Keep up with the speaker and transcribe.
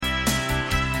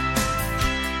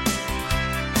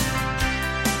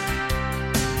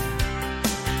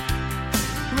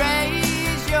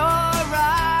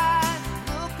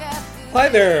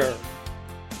there!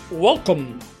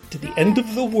 Welcome to the end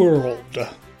of the world.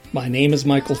 My name is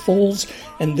Michael Foles,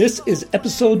 and this is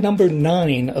episode number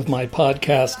 9 of my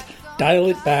podcast, Dial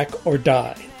It Back or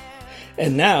Die.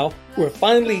 And now, we're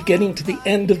finally getting to the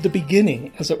end of the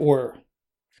beginning, as it were.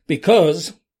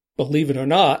 Because, believe it or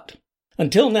not,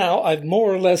 until now I've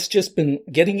more or less just been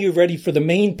getting you ready for the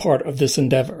main part of this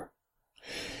endeavor.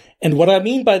 And what I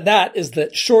mean by that is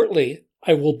that shortly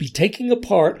I will be taking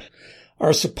apart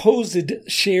our supposed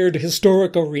shared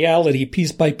historical reality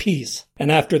piece by piece.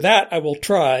 And after that, I will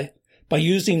try, by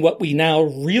using what we now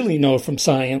really know from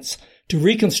science, to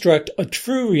reconstruct a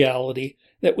true reality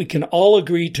that we can all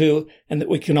agree to and that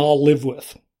we can all live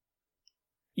with.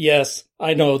 Yes,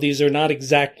 I know these are not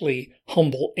exactly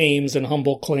humble aims and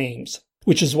humble claims,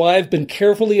 which is why I've been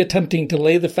carefully attempting to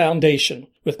lay the foundation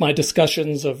with my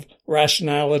discussions of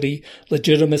rationality,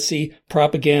 legitimacy,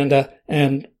 propaganda,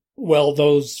 and well,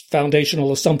 those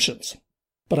foundational assumptions.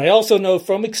 But I also know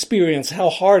from experience how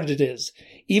hard it is,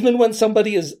 even when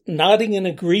somebody is nodding in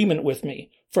agreement with me,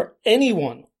 for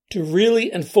anyone to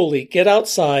really and fully get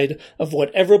outside of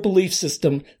whatever belief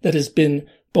system that has been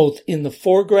both in the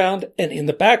foreground and in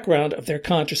the background of their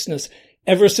consciousness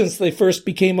ever since they first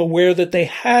became aware that they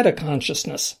had a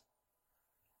consciousness.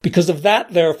 Because of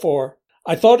that, therefore,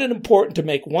 I thought it important to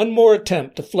make one more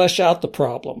attempt to flesh out the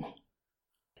problem.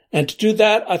 And to do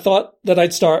that, I thought that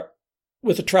I'd start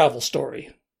with a travel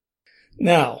story.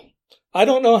 Now, I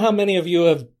don't know how many of you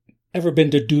have ever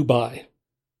been to Dubai.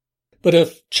 But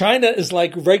if China is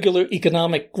like regular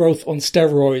economic growth on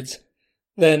steroids,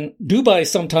 then Dubai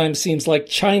sometimes seems like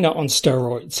China on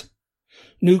steroids.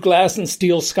 New glass and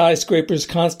steel skyscrapers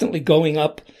constantly going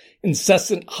up,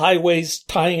 incessant highways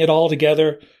tying it all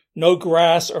together, no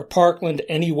grass or parkland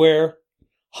anywhere,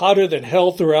 hotter than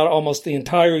hell throughout almost the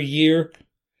entire year.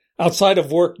 Outside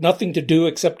of work, nothing to do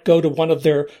except go to one of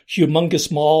their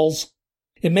humongous malls.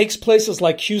 It makes places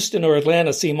like Houston or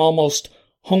Atlanta seem almost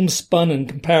homespun in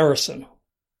comparison.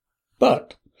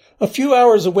 But a few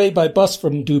hours away by bus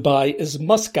from Dubai is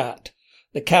Muscat,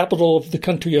 the capital of the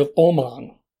country of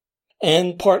Oman.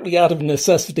 And partly out of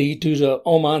necessity due to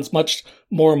Oman's much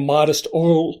more modest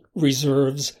oil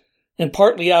reserves, and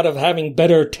partly out of having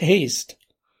better taste,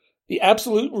 the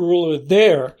absolute ruler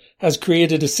there has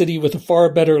created a city with a far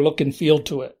better look and feel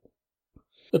to it.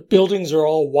 The buildings are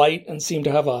all white and seem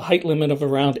to have a height limit of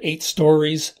around 8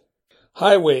 stories.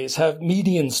 Highways have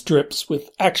median strips with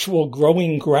actual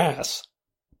growing grass.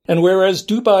 And whereas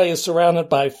Dubai is surrounded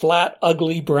by flat,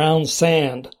 ugly brown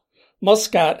sand,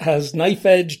 Muscat has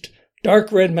knife-edged,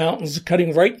 dark red mountains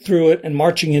cutting right through it and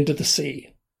marching into the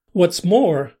sea. What's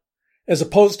more, as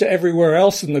opposed to everywhere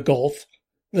else in the Gulf,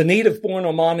 the native-born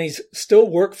Omanis still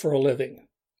work for a living.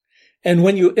 And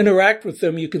when you interact with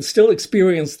them, you can still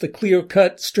experience the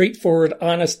clear-cut, straightforward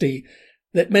honesty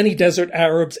that many desert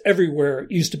Arabs everywhere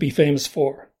used to be famous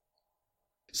for.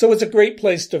 So it's a great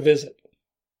place to visit.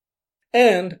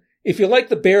 And if you like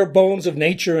the bare bones of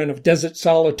nature and of desert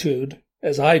solitude,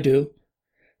 as I do,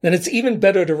 then it's even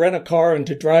better to rent a car and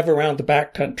to drive around the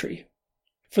backcountry.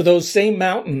 For those same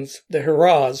mountains, the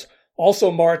Hiraz,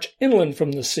 also march inland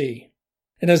from the sea.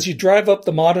 And as you drive up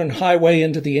the modern highway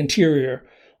into the interior,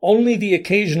 only the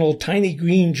occasional tiny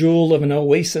green jewel of an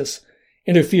oasis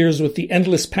interferes with the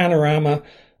endless panorama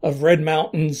of red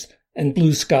mountains and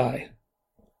blue sky.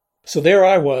 So there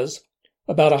I was,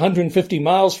 about 150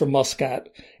 miles from Muscat,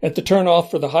 at the turnoff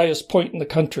for the highest point in the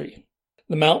country,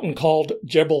 the mountain called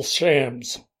Jebel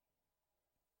Shams.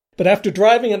 But after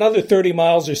driving another 30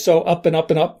 miles or so up and up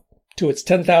and up to its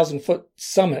 10,000-foot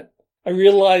summit, I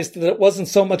realized that it wasn't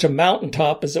so much a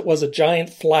mountaintop as it was a giant,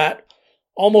 flat,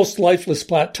 almost lifeless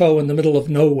plateau in the middle of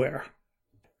nowhere.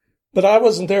 But I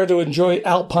wasn't there to enjoy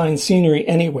alpine scenery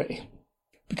anyway,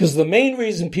 because the main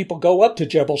reason people go up to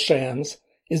Jebel Shams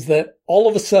is that all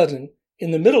of a sudden,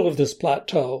 in the middle of this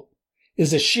plateau,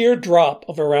 is a sheer drop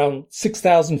of around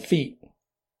 6,000 feet.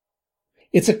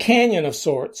 It's a canyon of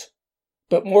sorts,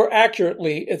 but more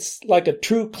accurately, it's like a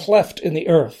true cleft in the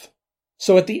earth.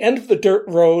 So at the end of the dirt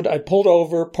road, I pulled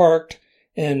over, parked,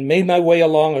 and made my way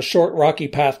along a short rocky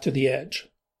path to the edge.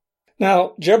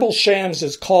 Now, Jebel Shams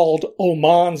is called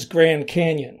Oman's Grand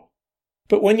Canyon.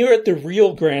 But when you're at the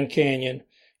real Grand Canyon,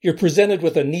 you're presented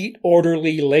with a neat,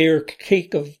 orderly layer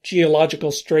cake of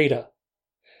geological strata.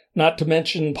 Not to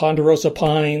mention ponderosa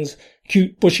pines,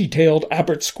 cute bushy-tailed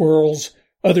Abert squirrels,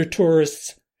 other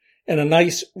tourists, and a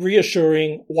nice,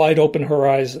 reassuring, wide-open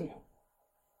horizon.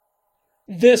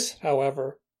 This,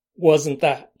 however, wasn't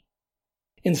that.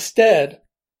 Instead,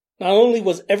 not only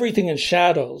was everything in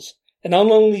shadows, and not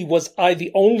only was I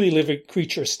the only living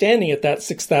creature standing at that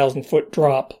 6,000-foot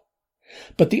drop,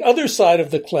 but the other side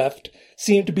of the cleft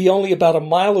seemed to be only about a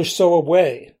mile or so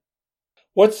away.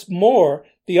 What's more,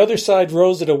 the other side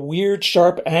rose at a weird,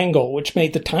 sharp angle, which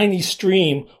made the tiny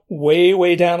stream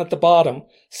way down at the bottom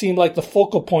seem like the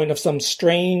focal point of some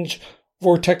strange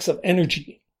vortex of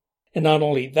energy. And not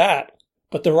only that,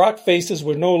 but the rock faces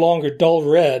were no longer dull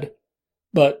red,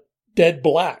 but dead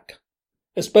black,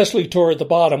 especially toward the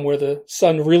bottom where the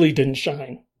sun really didn't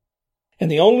shine.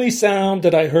 And the only sound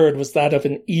that I heard was that of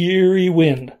an eerie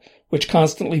wind, which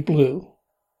constantly blew.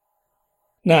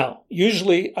 Now,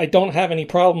 usually I don't have any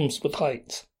problems with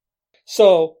heights.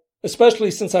 So, especially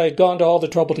since I had gone to all the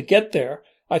trouble to get there,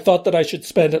 I thought that I should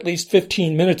spend at least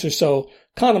 15 minutes or so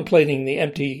contemplating the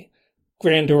empty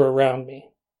grandeur around me.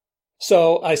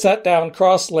 So I sat down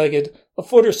cross-legged, a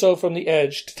foot or so from the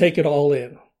edge, to take it all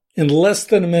in. In less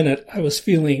than a minute, I was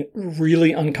feeling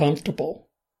really uncomfortable.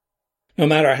 No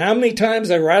matter how many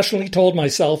times I rationally told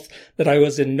myself that I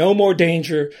was in no more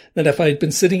danger than if I had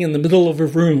been sitting in the middle of a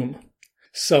room,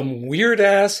 some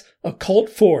weird-ass occult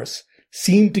force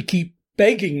seemed to keep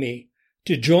begging me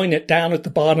to join it down at the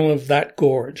bottom of that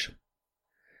gorge.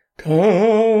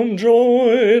 "Come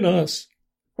join us,"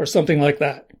 or something like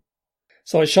that.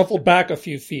 So I shuffled back a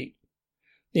few feet.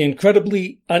 The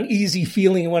incredibly uneasy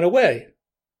feeling went away.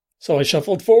 So I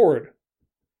shuffled forward.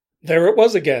 There it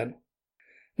was again.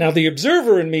 Now the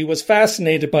observer in me was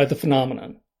fascinated by the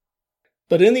phenomenon.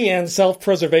 But in the end,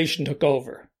 self-preservation took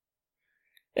over.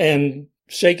 And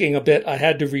shaking a bit, I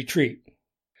had to retreat.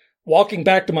 Walking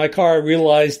back to my car, I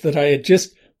realized that I had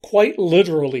just quite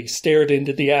literally stared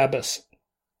into the abyss.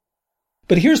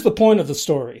 But here's the point of the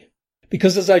story.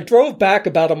 Because as I drove back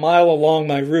about a mile along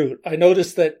my route, I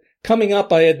noticed that coming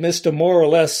up I had missed a more or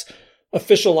less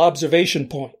official observation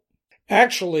point.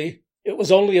 Actually, it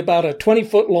was only about a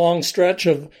 20-foot-long stretch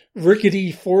of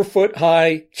rickety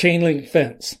 4-foot-high chain-link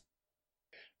fence,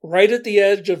 right at the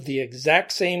edge of the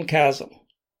exact same chasm.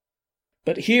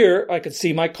 But here I could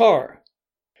see my car.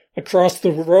 Across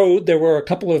the road there were a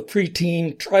couple of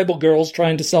preteen tribal girls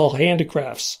trying to sell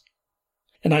handicrafts.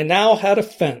 And I now had a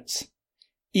fence,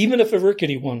 even if a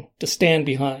rickety one, to stand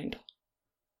behind.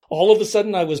 All of a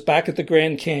sudden I was back at the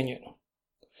Grand Canyon.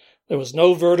 There was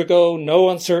no vertigo, no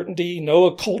uncertainty, no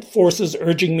occult forces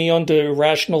urging me onto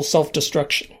irrational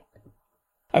self-destruction.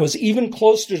 I was even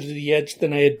closer to the edge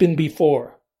than I had been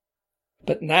before.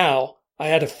 But now I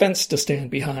had a fence to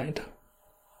stand behind.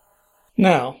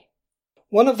 Now,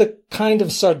 one of the kind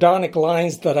of sardonic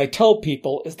lines that I tell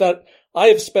people is that I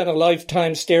have spent a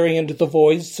lifetime staring into the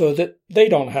void so that they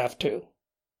don't have to.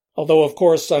 Although, of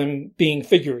course, I'm being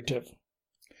figurative.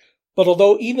 But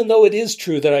even though it is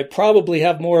true that I probably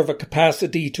have more of a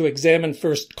capacity to examine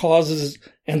first causes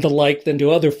and the like than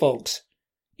do other folks,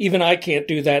 even I can't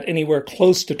do that anywhere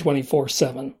close to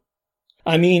 24/7.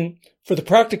 I mean, for the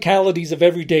practicalities of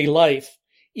everyday life,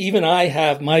 even I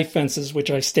have my fences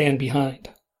which I stand behind.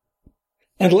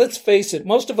 And let's face it,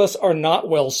 most of us are not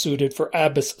well suited for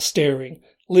abyss staring,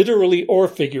 literally or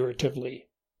figuratively.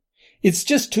 It's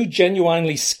just too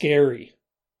genuinely scary.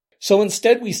 So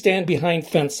instead we stand behind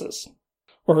fences.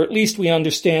 Or at least we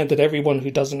understand that everyone who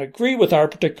doesn't agree with our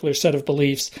particular set of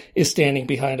beliefs is standing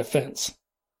behind a fence.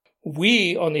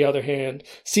 We, on the other hand,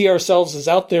 see ourselves as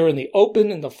out there in the open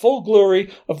in the full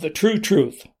glory of the true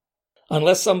truth.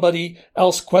 Unless somebody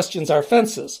else questions our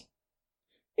fences.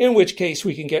 In which case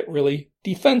we can get really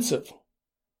defensive.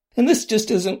 And this just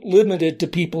isn't limited to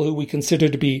people who we consider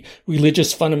to be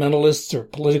religious fundamentalists or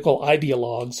political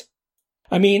ideologues.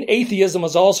 I mean, atheism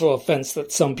is also a fence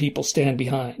that some people stand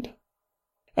behind.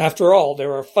 After all,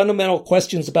 there are fundamental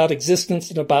questions about existence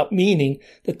and about meaning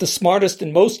that the smartest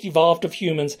and most evolved of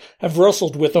humans have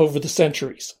wrestled with over the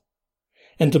centuries.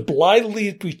 And to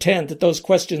blithely pretend that those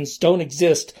questions don't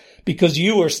exist because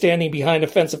you are standing behind a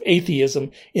fence of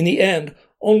atheism, in the end,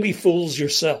 only fools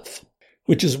yourself.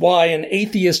 Which is why an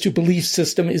atheist whose belief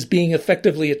system is being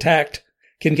effectively attacked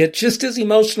can get just as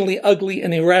emotionally ugly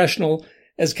and irrational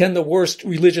as can the worst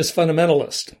religious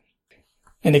fundamentalist.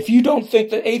 And if you don't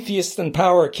think that atheists in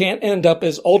power can't end up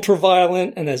as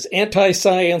ultra-violent and as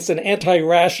anti-science and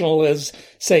anti-rational as,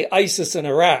 say, ISIS in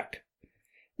Iraq,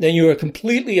 then you are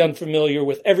completely unfamiliar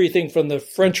with everything from the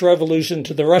French Revolution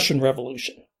to the Russian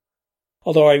Revolution.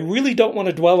 Although I really don't want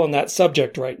to dwell on that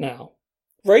subject right now.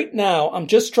 Right now, I'm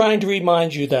just trying to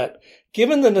remind you that,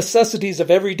 given the necessities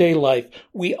of everyday life,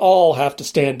 we all have to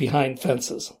stand behind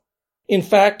fences. In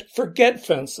fact, forget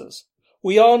fences.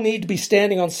 We all need to be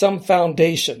standing on some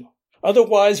foundation.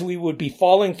 Otherwise, we would be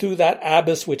falling through that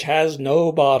abyss which has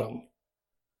no bottom.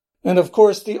 And of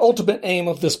course, the ultimate aim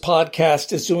of this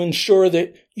podcast is to ensure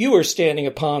that you are standing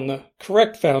upon the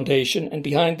correct foundation and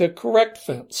behind the correct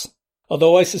fence.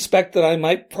 although I suspect that I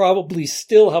might probably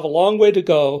still have a long way to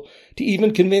go to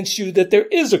even convince you that there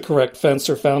is a correct fence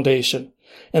or foundation,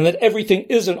 and that everything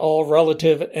isn't all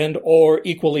relative and or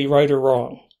equally right or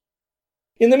wrong.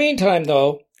 In the meantime,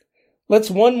 though, let's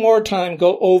one more time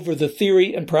go over the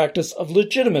theory and practice of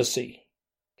legitimacy.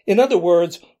 In other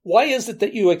words, why is it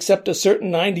that you accept a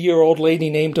certain 90-year-old lady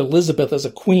named Elizabeth as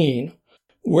a queen,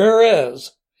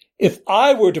 whereas if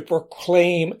I were to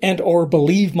proclaim and or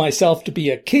believe myself to be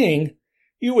a king,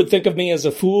 you would think of me as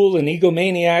a fool, an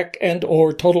egomaniac, and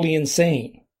or totally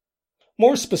insane?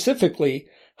 More specifically,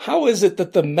 how is it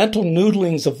that the mental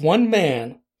noodlings of one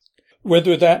man,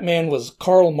 whether that man was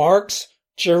Karl Marx,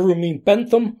 Jeremy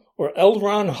Bentham, or L.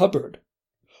 Ron Hubbard,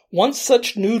 once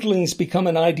such noodlings become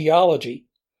an ideology,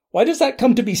 why does that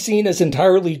come to be seen as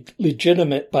entirely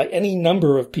legitimate by any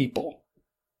number of people?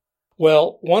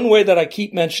 Well, one way that I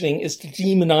keep mentioning is to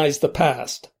demonize the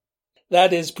past.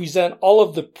 That is, present all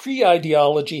of the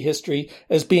pre-ideology history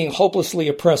as being hopelessly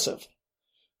oppressive.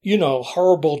 You know,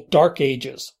 horrible dark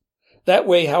ages. That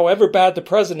way, however bad the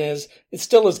present is, it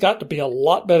still has got to be a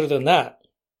lot better than that.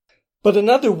 But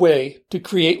another way to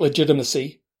create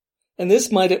legitimacy, and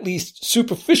this might at least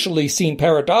superficially seem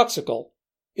paradoxical,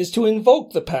 is to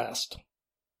invoke the past.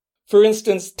 For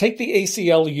instance, take the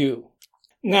ACLU.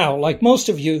 Now, like most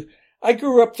of you, I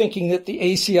grew up thinking that the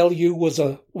ACLU was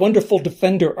a wonderful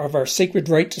defender of our sacred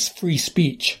right to free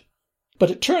speech.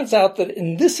 But it turns out that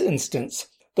in this instance,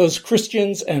 those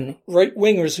Christians and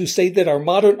right-wingers who say that our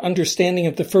modern understanding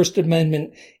of the First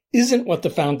Amendment isn't what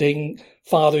the Founding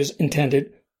Fathers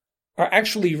intended are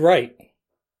actually right.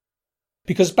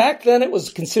 Because back then it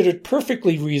was considered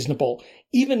perfectly reasonable,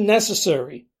 even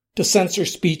necessary, to censor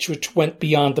speech which went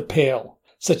beyond the pale,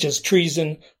 such as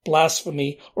treason,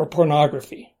 blasphemy, or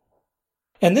pornography.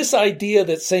 And this idea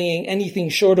that saying anything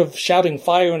short of shouting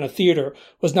fire in a theater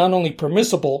was not only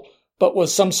permissible, but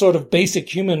was some sort of basic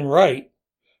human right,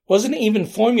 wasn't even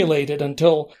formulated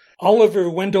until Oliver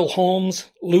Wendell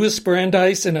Holmes, Louis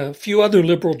Brandeis, and a few other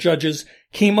liberal judges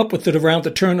came up with it around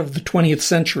the turn of the 20th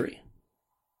century.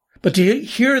 But to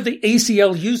hear the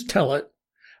ACLUs tell it,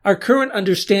 our current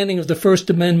understanding of the First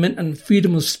Amendment and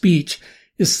freedom of speech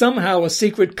is somehow a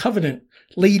sacred covenant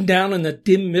laid down in the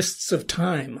dim mists of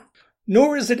time.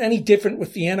 Nor is it any different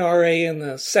with the NRA and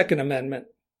the Second Amendment.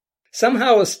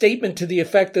 Somehow a statement to the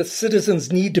effect that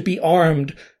citizens need to be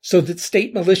armed so that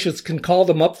state militias can call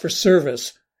them up for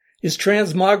service is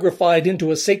transmogrified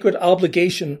into a sacred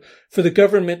obligation for the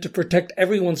government to protect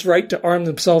everyone's right to arm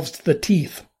themselves to the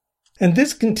teeth. And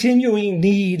this continuing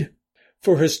need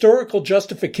for historical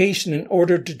justification in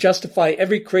order to justify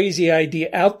every crazy idea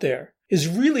out there is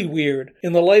really weird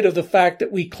in the light of the fact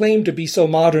that we claim to be so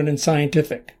modern and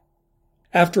scientific.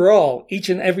 After all, each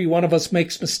and every one of us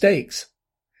makes mistakes.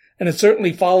 And it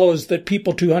certainly follows that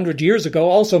people 200 years ago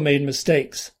also made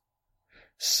mistakes.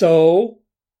 So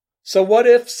what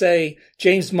if, say,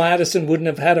 James Madison wouldn't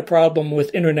have had a problem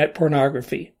with internet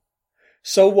pornography?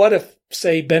 So what if,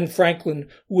 say, Ben Franklin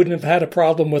wouldn't have had a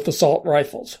problem with assault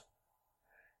rifles?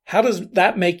 How does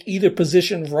that make either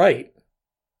position right?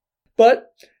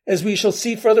 But, as we shall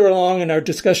see further along in our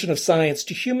discussion of science,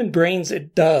 to human brains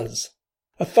it does.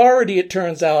 Authority, it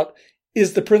turns out,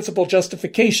 is the principal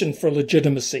justification for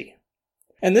legitimacy.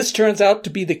 And this turns out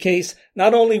to be the case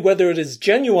not only whether it is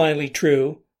genuinely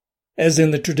true, as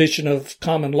in the tradition of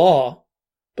common law,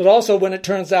 but also when it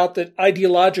turns out that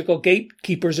ideological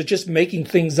gatekeepers are just making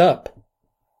things up.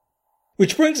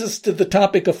 Which brings us to the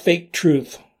topic of fake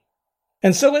truth.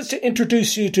 And so as to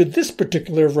introduce you to this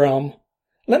particular realm,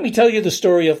 let me tell you the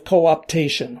story of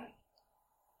co-optation.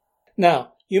 Now,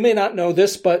 you may not know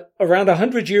this, but around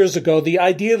 100 years ago, the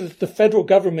idea that the federal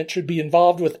government should be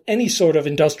involved with any sort of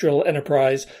industrial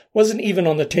enterprise wasn't even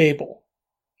on the table.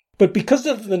 But because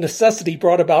of the necessity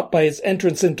brought about by its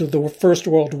entrance into the First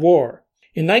World War,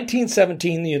 in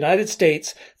 1917 the United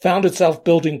States found itself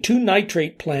building 2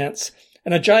 nitrate plants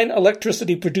and a giant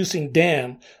electricity-producing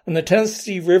dam on the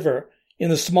Tennessee River in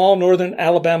the small northern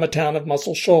Alabama town of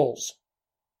Muscle Shoals.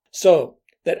 So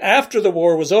that after the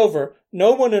war was over,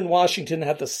 no one in Washington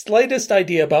had the slightest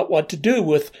idea about what to do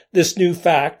with this new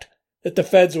fact that the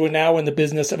feds were now in the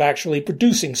business of actually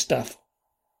producing stuff.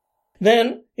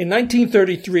 Then, in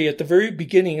 1933, at the very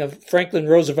beginning of Franklin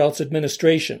Roosevelt's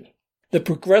administration, the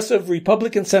progressive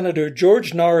Republican Senator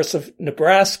George Norris of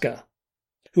Nebraska,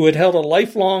 who had held a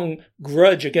lifelong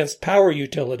grudge against power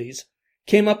utilities,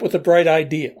 came up with a bright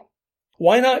idea.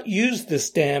 Why not use this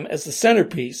dam as the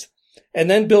centerpiece and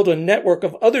then build a network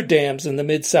of other dams in the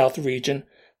Mid-South region,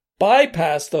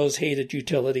 bypass those hated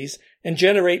utilities, and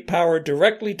generate power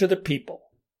directly to the people?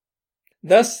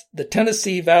 Thus, the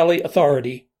Tennessee Valley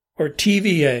Authority, or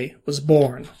TVA, was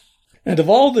born. And of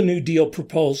all the New Deal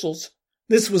proposals,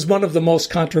 this was one of the most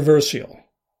controversial.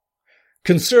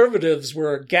 Conservatives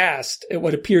were aghast at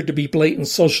what appeared to be blatant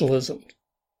socialism.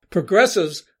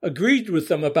 Progressives agreed with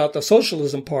them about the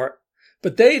socialism part,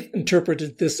 but they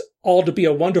interpreted this all to be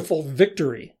a wonderful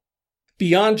victory.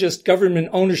 Beyond just government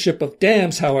ownership of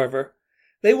dams, however,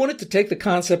 they wanted to take the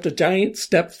concept a giant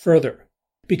step further,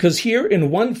 because here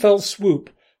in one fell swoop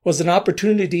was an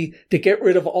opportunity to get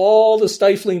rid of all the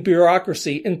stifling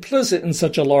bureaucracy implicit in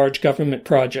such a large government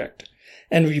project,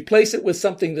 and replace it with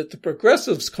something that the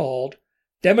progressives called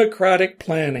democratic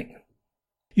planning.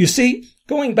 You see,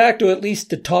 going back to at least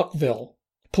de Tocqueville,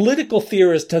 political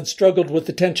theorists had struggled with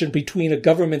the tension between a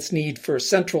government's need for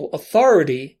central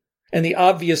authority and the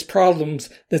obvious problems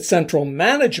that central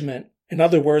management, in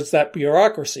other words, that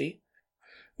bureaucracy,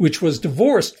 which was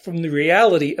divorced from the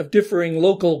reality of differing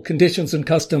local conditions and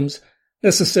customs,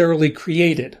 necessarily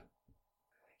created.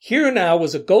 Here now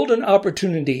was a golden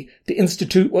opportunity to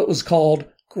institute what was called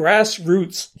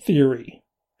grassroots theory,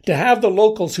 to have the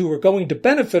locals who were going to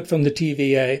benefit from the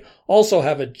TVA also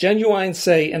have a genuine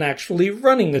say in actually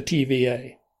running the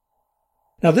TVA.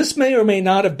 Now, this may or may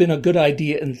not have been a good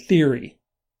idea in theory,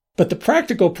 but the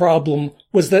practical problem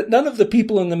was that none of the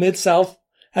people in the Mid-South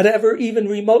had ever even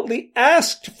remotely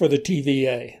asked for the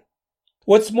TVA.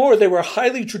 What's more, they were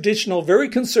highly traditional, very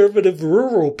conservative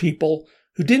rural people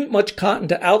who didn't much cotton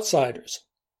to outsiders,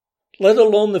 let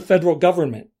alone the federal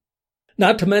government.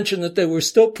 Not to mention that they were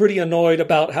still pretty annoyed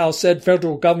about how said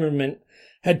federal government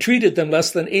had treated them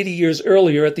less than 80 years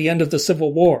earlier at the end of the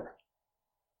Civil War.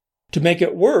 To make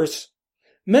it worse,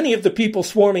 many of the people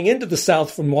swarming into the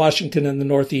South from Washington and the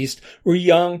Northeast were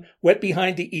young, wet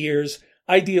behind the ears,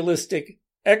 idealistic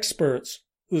experts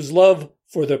whose love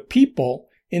for the people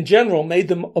in general made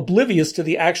them oblivious to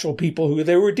the actual people who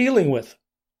they were dealing with.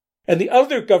 And the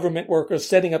other government workers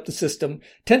setting up the system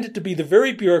tended to be the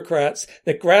very bureaucrats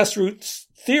that grassroots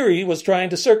theory was trying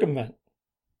to circumvent.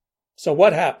 So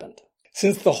what happened?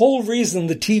 Since the whole reason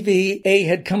the TVA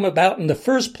had come about in the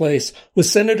first place was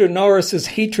Senator Norris's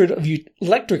hatred of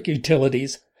electric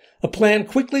utilities, a plan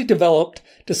quickly developed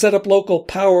to set up local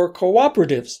power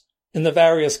cooperatives in the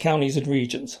various counties and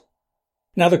regions.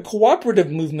 Now, the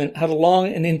cooperative movement had a long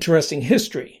and interesting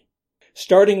history,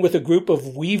 starting with a group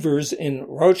of weavers in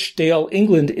Rochdale,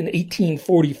 England in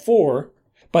 1844.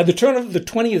 By the turn of the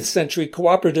 20th century,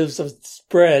 cooperatives have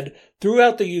spread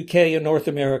throughout the UK and North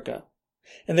America,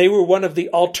 and they were one of the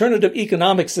alternative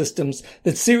economic systems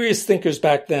that serious thinkers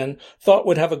back then thought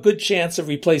would have a good chance of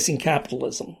replacing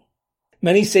capitalism.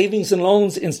 Many savings and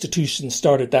loans institutions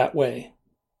started that way.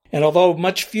 And although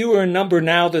much fewer in number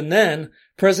now than then,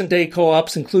 present-day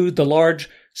co-ops include the large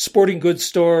sporting goods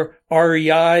store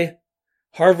REI,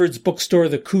 Harvard's bookstore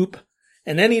The Coop,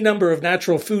 and any number of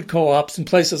natural food co-ops in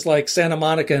places like Santa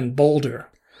Monica and Boulder.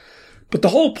 But the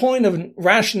whole point and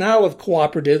rationale of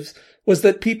cooperatives was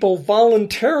that people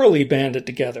voluntarily banded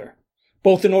together,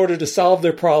 both in order to solve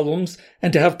their problems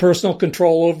and to have personal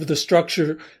control over the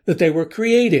structure that they were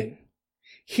creating.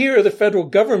 Here, the federal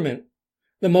government,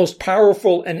 the most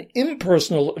powerful and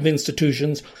impersonal of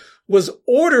institutions, was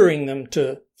ordering them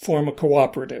to form a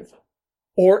cooperative,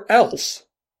 or else.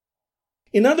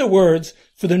 In other words,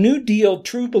 for the New Deal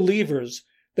true believers,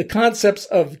 the concepts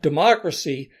of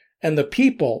democracy and the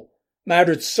people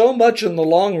mattered so much in the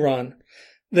long run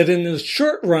that in the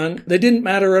short run, they didn't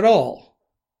matter at all.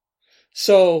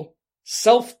 So,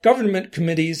 self-government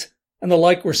committees and the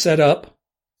like were set up.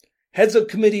 Heads of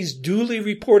committees duly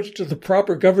reported to the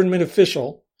proper government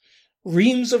official.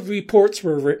 Reams of reports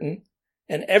were written,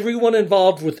 and everyone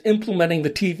involved with implementing the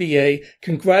TVA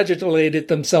congratulated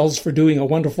themselves for doing a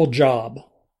wonderful job.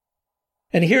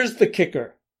 And here's the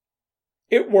kicker.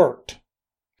 It worked.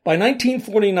 By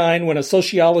 1949, when a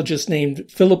sociologist named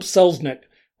Philip Selznick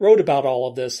wrote about all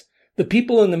of this, the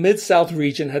people in the Mid-South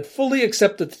region had fully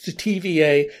accepted the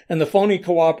TVA and the phony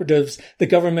cooperatives the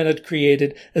government had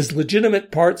created as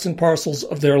legitimate parts and parcels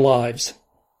of their lives.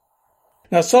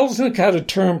 Now, Selznick had a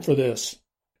term for this,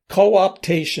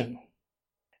 co-optation.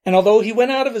 And although he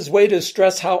went out of his way to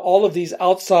stress how all of these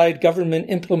outside government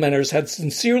implementers had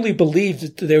sincerely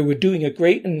believed that they were doing a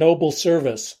great and noble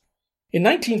service, in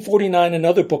 1949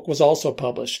 another book was also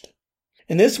published.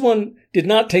 And this one did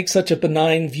not take such a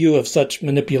benign view of such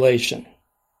manipulation.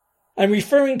 I'm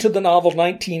referring to the novel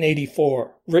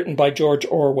 1984, written by George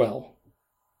Orwell.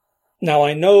 Now,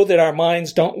 I know that our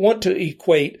minds don't want to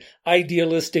equate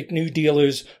idealistic New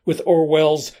Dealers with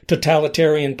Orwell's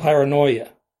totalitarian paranoia,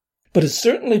 but it's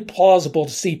certainly plausible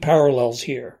to see parallels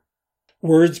here.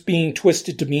 Words being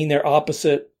twisted to mean their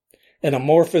opposite, an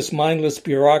amorphous, mindless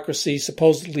bureaucracy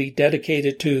supposedly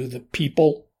dedicated to the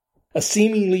people, a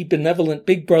seemingly benevolent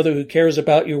big brother who cares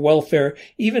about your welfare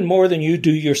even more than you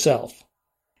do yourself.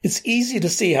 It's easy to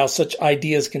see how such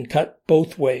ideas can cut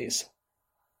both ways.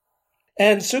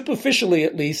 And superficially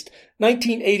at least,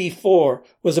 1984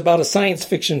 was about a science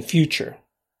fiction future.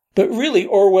 But really,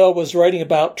 Orwell was writing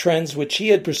about trends which he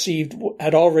had perceived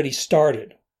had already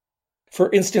started.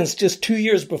 For instance, just 2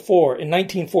 years before, in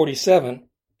 1947,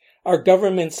 our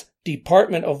government's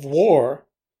Department of War,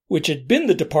 which had been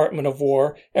the Department of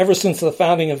War ever since the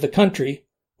founding of the country,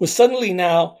 was suddenly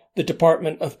now the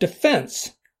Department of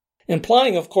Defense,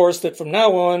 implying, of course, that from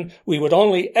now on we would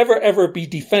only ever be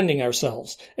defending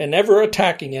ourselves and never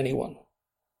attacking anyone.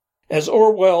 As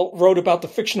Orwell wrote about the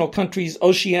fictional countries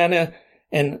Oceania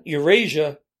and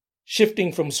Eurasia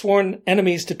shifting from sworn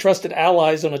enemies to trusted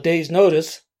allies on a day's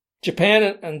notice,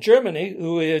 Japan and Germany,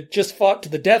 who had just fought to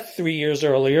the death 3 years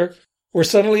earlier, were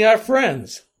suddenly our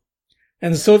friends.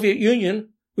 And the Soviet Union,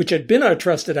 which had been our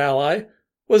trusted ally,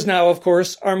 was now, of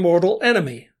course, our mortal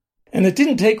enemy. And it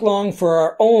didn't take long for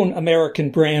our own American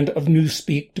brand of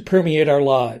newspeak to permeate our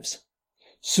lives.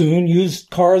 Soon used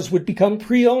cars would become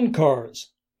pre-owned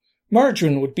cars.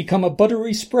 Margarine would become a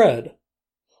buttery spread.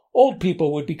 Old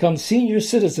people would become senior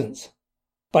citizens.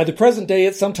 By the present day,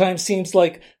 it sometimes seems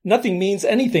like nothing means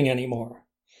anything anymore.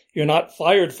 You're not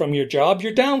fired from your job,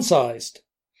 you're downsized.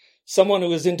 Someone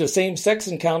who is into same-sex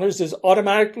encounters is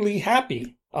automatically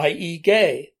happy, i.e.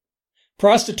 gay.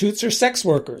 Prostitutes are sex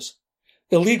workers.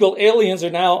 Illegal aliens are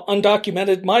now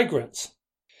undocumented migrants.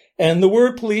 And the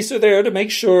word police are there to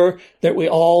make sure that we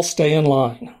all stay in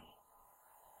line.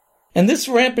 And this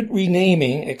rampant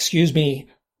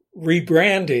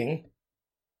rebranding,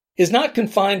 is not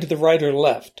confined to the right or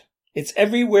left. It's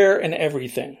everywhere and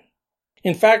everything.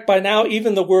 In fact, by now,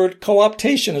 even the word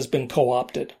co-optation has been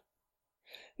co-opted.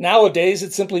 Nowadays,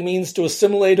 it simply means to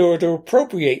assimilate or to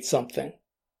appropriate something.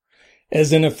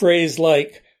 As in a phrase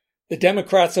like, the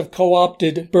Democrats have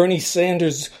co-opted Bernie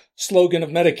Sanders' slogan of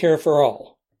Medicare for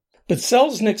all. But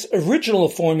Selznick's original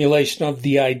formulation of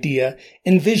the idea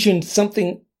envisioned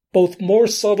something both more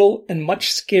subtle and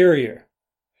much scarier.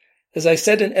 As I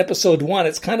said in episode 1,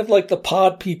 it's kind of like the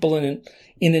pod people in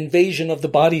Invasion of the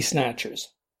Body Snatchers.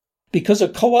 Because a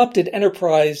co-opted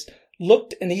enterprise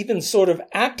looked and even sort of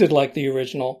acted like the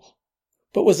original,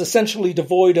 but was essentially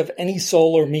devoid of any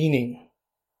soul or meaning.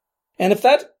 And if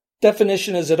that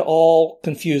definition is at all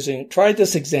confusing, try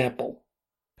this example.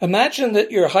 Imagine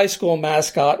that your high school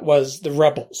mascot was the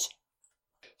Rebels,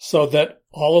 so that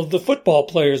all of the football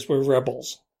players were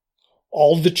rebels.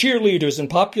 All the cheerleaders and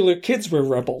popular kids were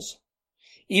rebels.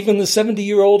 Even the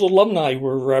 70-year-old alumni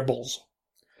were rebels.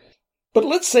 But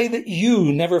let's say that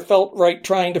you never felt right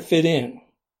trying to fit in.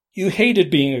 You hated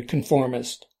being a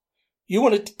conformist. You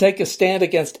wanted to take a stand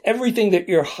against everything that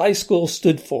your high school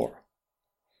stood for.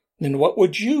 Then what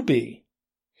would you be?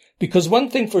 Because one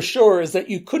thing for sure is that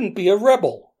you couldn't be a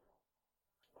rebel.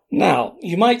 Now,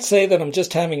 you might say that I'm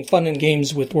just having fun and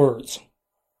games with words.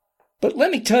 But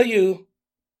let me tell you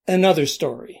another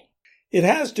story. It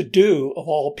has to do, of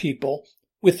all people,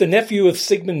 with the nephew of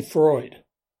Sigmund Freud.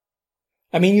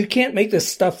 I mean, you can't make this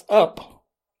stuff up.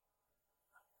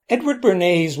 Edward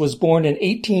Bernays was born in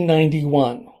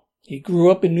 1891. He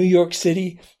grew up in New York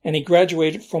City and he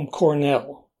graduated from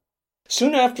Cornell.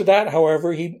 Soon after that,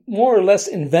 however, he more or less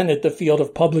invented the field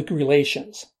of public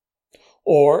relations,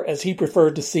 or, as he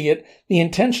preferred to see it, the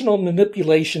intentional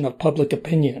manipulation of public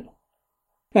opinion.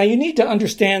 Now, you need to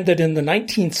understand that in the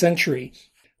 19th century,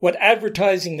 what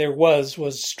advertising there was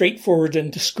straightforward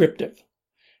and descriptive.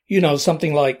 You know,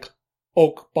 something like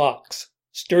oak box,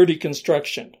 sturdy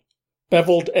construction,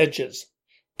 beveled edges,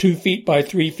 2 feet by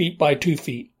 3 feet by 2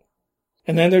 feet.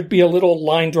 And then there'd be a little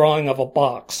line drawing of a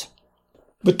box.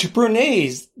 But to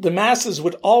Bernays, the masses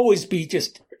would always be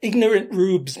just ignorant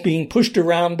rubes being pushed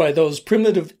around by those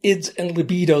primitive ids and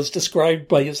libidos described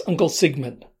by his Uncle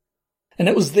Sigmund. And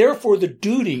it was therefore the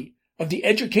duty of the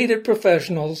educated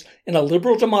professionals in a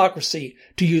liberal democracy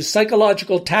to use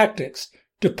psychological tactics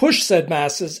to push said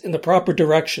masses in the proper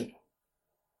direction.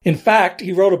 In fact,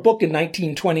 he wrote a book in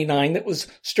 1929 that was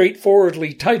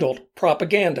straightforwardly titled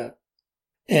Propaganda.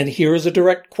 And here is a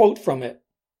direct quote from it.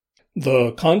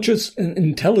 The conscious and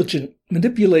intelligent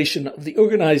manipulation of the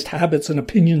organized habits and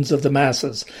opinions of the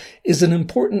masses is an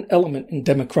important element in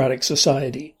democratic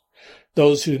society.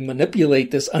 Those who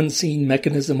manipulate this unseen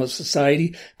mechanism of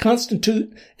society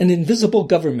constitute an invisible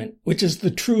government, which is the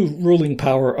true ruling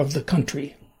power of the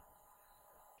country.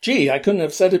 Gee, I couldn't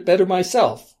have said it better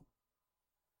myself.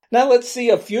 Now let's see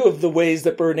a few of the ways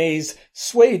that Bernays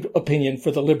swayed opinion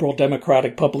for the liberal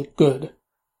democratic public good.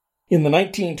 In the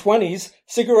 1920s,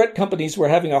 cigarette companies were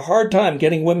having a hard time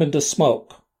getting women to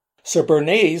smoke. So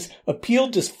Bernays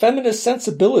appealed to feminist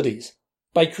sensibilities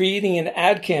by creating an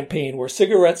ad campaign where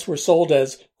cigarettes were sold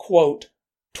as, quote,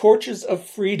 torches of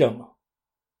freedom.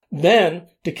 Then,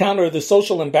 to counter the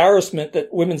social embarrassment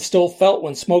that women still felt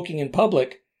when smoking in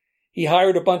public, he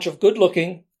hired a bunch of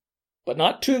good-looking, but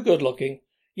not too good-looking,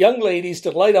 young ladies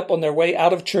to light up on their way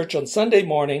out of church on Sunday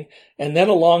morning and then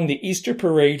along the Easter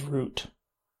parade route.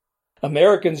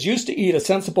 Americans used to eat a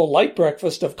sensible light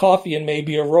breakfast of coffee and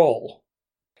maybe a roll.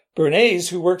 Bernays,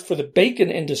 who worked for the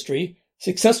bacon industry,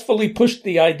 successfully pushed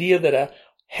the idea that a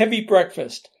heavy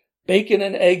breakfast, bacon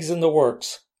and eggs in the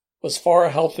works, was far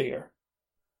healthier.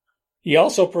 He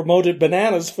also promoted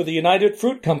bananas for the United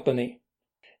Fruit Company.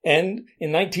 And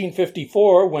in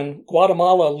 1954, when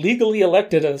Guatemala legally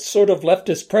elected a sort of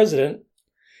leftist president,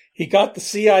 he got the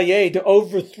CIA to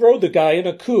overthrow the guy in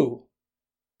a coup.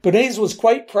 Bernays was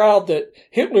quite proud that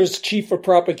Hitler's chief of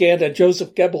propaganda,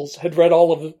 Joseph Goebbels, had read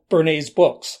all of Bernays'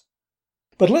 books.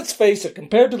 But let's face it,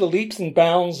 compared to the leaps and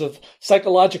bounds of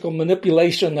psychological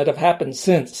manipulation that have happened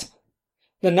since,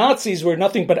 the Nazis were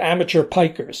nothing but amateur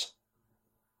pikers.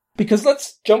 Because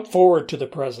let's jump forward to the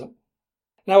present.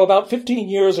 Now, about 15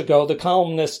 years ago, the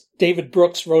columnist David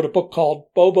Brooks wrote a book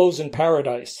called Bobos in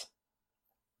Paradise.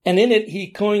 And in it, he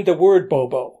coined the word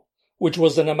bobo, which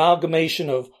was an amalgamation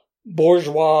of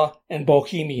bourgeois and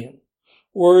bohemian,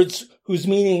 words whose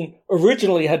meaning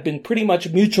originally had been pretty much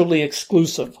mutually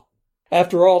exclusive.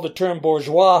 After all, the term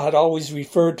bourgeois had always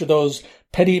referred to those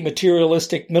petty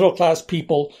materialistic middle-class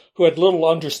people who had little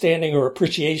understanding or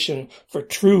appreciation for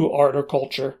true art or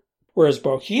culture, whereas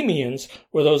bohemians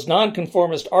were those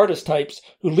nonconformist artist types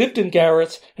who lived in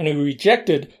garrets and who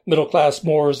rejected middle-class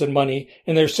mores and money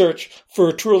in their search for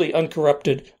a truly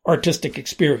uncorrupted artistic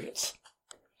experience.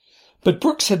 But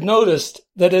Brooks had noticed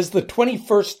that as the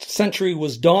 21st century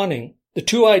was dawning, the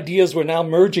two ideas were now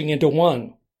merging into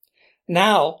one.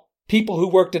 Now, people who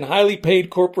worked in highly paid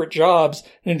corporate jobs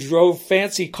and drove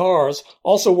fancy cars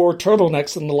also wore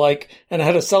turtlenecks and the like and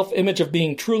had a self-image of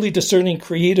being truly discerning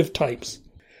creative types.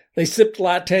 They sipped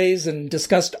lattes and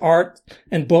discussed art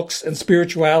and books and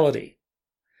spirituality.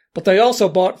 But they also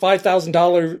bought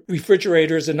 $5,000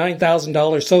 refrigerators and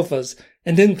 $9,000 sofas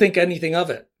and didn't think anything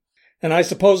of it. And I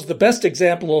suppose the best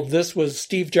example of this was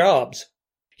Steve Jobs.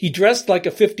 He dressed like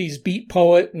a 50s beat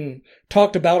poet and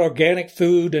talked about organic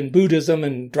food and Buddhism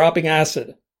and dropping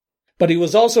acid. But he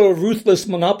was also a ruthless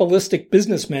monopolistic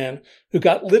businessman who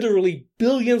got literally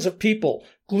billions of people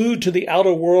glued to the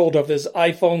outer world of his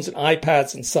iPhones and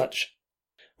iPads and such,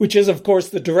 which is, of course,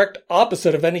 the direct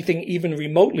opposite of anything even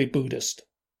remotely Buddhist.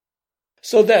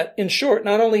 So that, in short,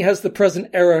 not only has the present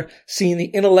era seen the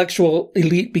intellectual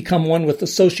elite become one with the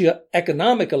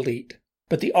socio-economic elite,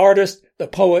 but the artist, the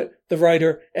poet, the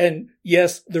writer, and,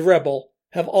 yes, the rebel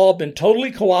have all been totally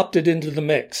co-opted into the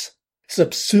mix,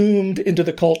 subsumed into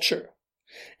the culture.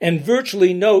 And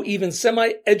virtually no even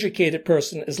semi-educated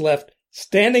person is left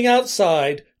standing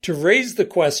outside to raise the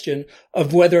question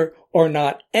of whether or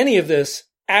not any of this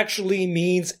actually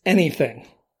means anything.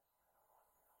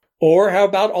 Or how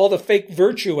about all the fake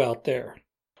virtue out there?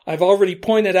 I've already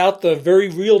pointed out the very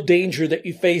real danger that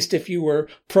you faced if you were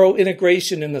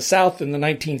pro-integration in the South in the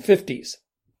 1950s.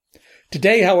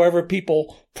 Today, however,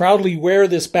 people proudly wear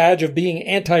this badge of being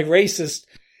anti-racist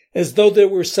as though there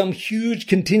were some huge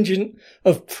contingent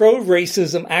of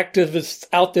pro-racism activists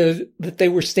out there that they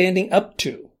were standing up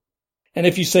to. And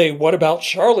if you say, what about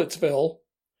Charlottesville?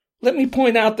 Let me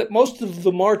point out that most of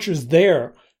the marchers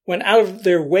there went out of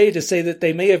their way to say that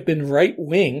they may have been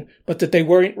right-wing, but that they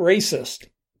weren't racist.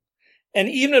 And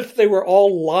even if they were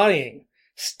all lying,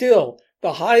 still,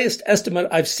 the highest estimate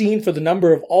I've seen for the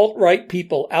number of alt-right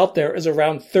people out there is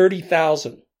around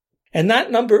 30,000. And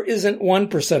that number isn't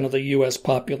 1% of the U.S.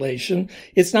 population.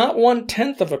 It's not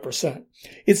 0.1%.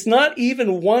 It's not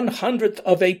even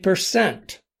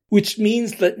 0.01%, which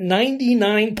means that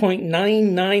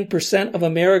 99.99% of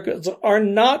Americans are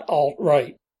not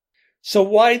alt-right. So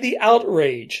why the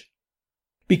outrage?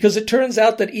 Because it turns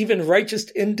out that even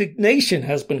righteous indignation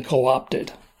has been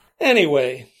co-opted.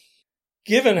 Anyway,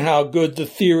 given how good the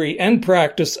theory and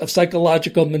practice of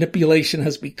psychological manipulation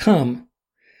has become,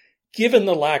 given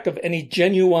the lack of any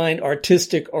genuine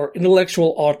artistic or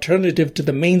intellectual alternative to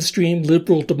the mainstream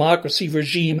liberal democracy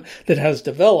regime that has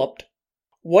developed,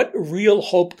 what real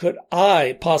hope could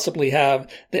I possibly have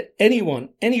that anyone,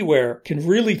 anywhere, can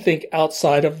really think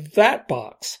outside of that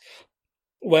box?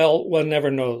 Well, one never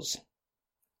knows.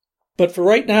 But for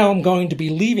right now, I'm going to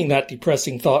be leaving that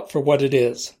depressing thought for what it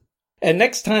is. And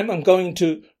next time, I'm going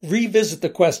to revisit the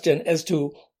question as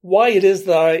to why it is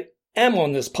that I am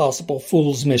on this possible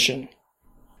fool's mission.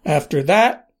 After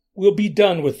that, we'll be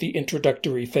done with the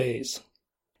introductory phase.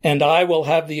 And I will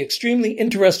have the extremely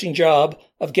interesting job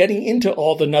of getting into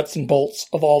all the nuts and bolts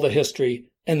of all the history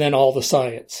and then all the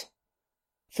science.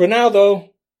 For now,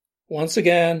 though, once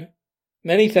again,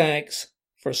 many thanks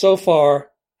for so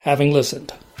far having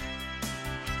listened.